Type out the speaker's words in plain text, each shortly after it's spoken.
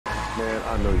Man,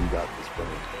 I know you got this, bro.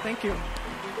 Thank you.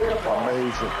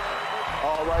 Amazing.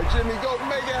 All right, Jimmie, go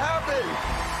make it happen.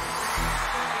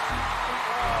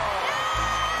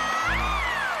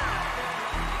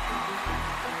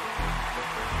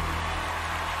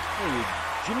 Hey,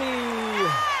 Jimmie.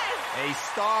 Yes! A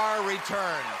star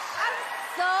returns. I'm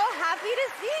so happy to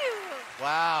see you.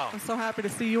 Wow. I'm so happy to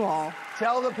see you all.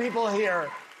 Tell the people here,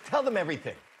 tell them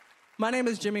everything. My name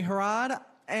is Jimmie Herrod,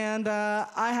 and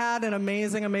I had an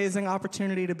amazing, amazing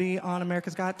opportunity to be on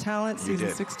America's Got Talent,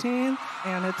 season 16,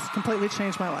 and it's completely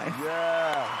changed my life.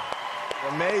 Yeah.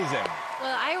 Amazing.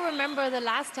 Well, I remember the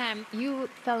last time you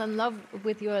fell in love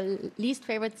with your least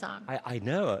favorite song. I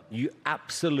know it. You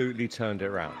absolutely turned it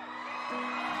around.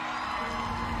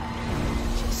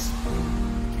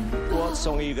 What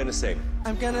song are you going to sing?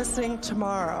 I'm going to sing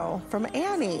Tomorrow from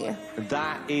Annie.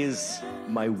 That is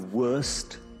my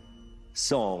worst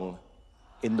song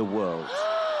in the world.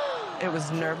 It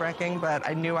was nerve-wracking, but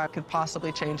I knew I could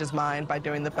possibly change his mind by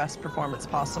doing the best performance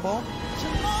possible.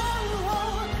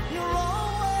 Tomorrow, you're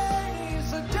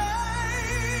always a day.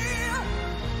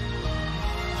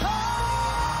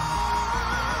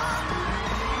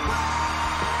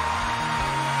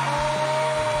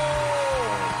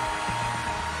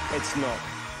 It's not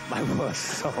my worst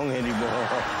song anymore.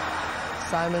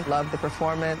 Simon loved the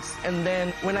performance, and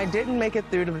then when I didn't make it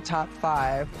through to the top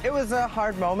 5, it was a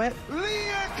hard moment.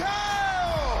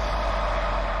 Cowell!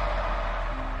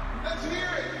 Let's hear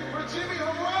it for Jimmie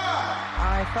Herrod!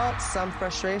 I felt some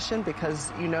frustration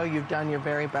because you know you've done your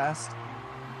very best.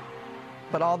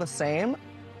 But all the same,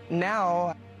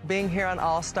 now, being here on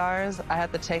All Stars, I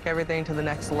have to take everything to the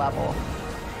next level.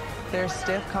 There's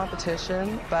stiff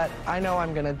competition, but I know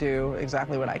I'm gonna do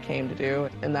exactly what I came to do,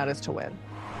 and that is to win.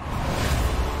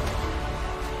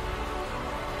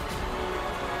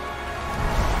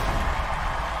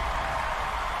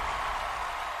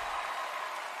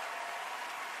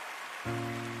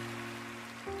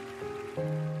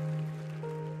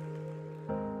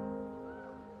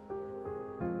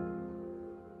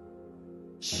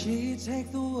 She'd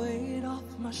take the weight off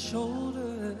my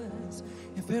shoulders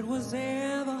if it was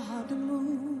ever hard to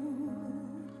move.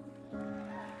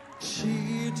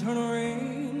 She'd turn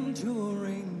rain to a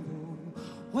rainbow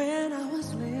when I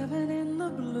was living in the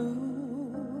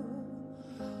blue.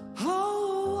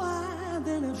 Oh, why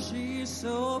then, if she's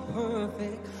so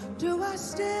perfect, do I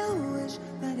still wish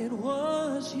that it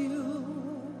was you?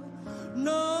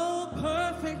 No,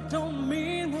 perfect don't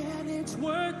mean that it's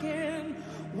working.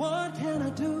 What can I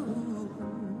do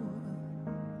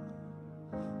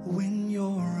when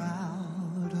you're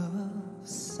out of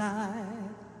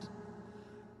sight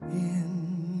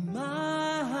in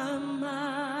my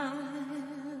mind?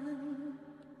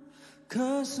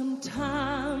 'Cause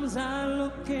sometimes I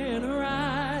look in her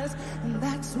eyes, and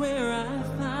that's where I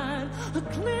find a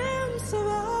glimpse of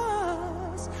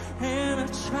us, and I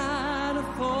try to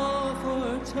fall for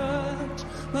her touch,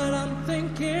 but I'm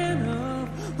thinking of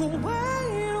the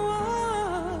way it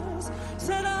was.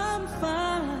 Said I'm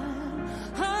fine,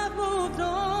 I've moved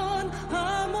on,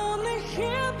 I'm only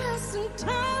here passing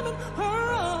time in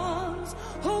her arms,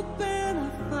 hoping I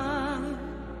find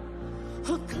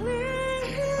a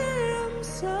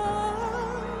glimpse of us.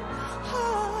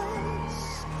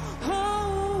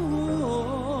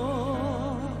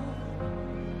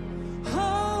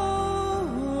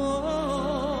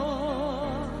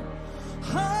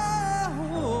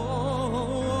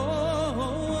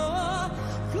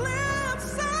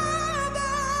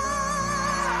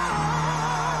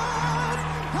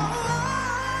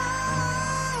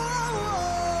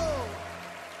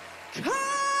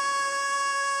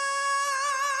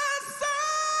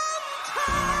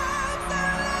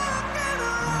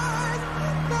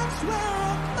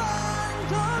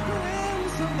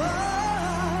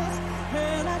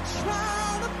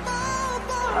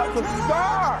 That's a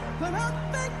star! But I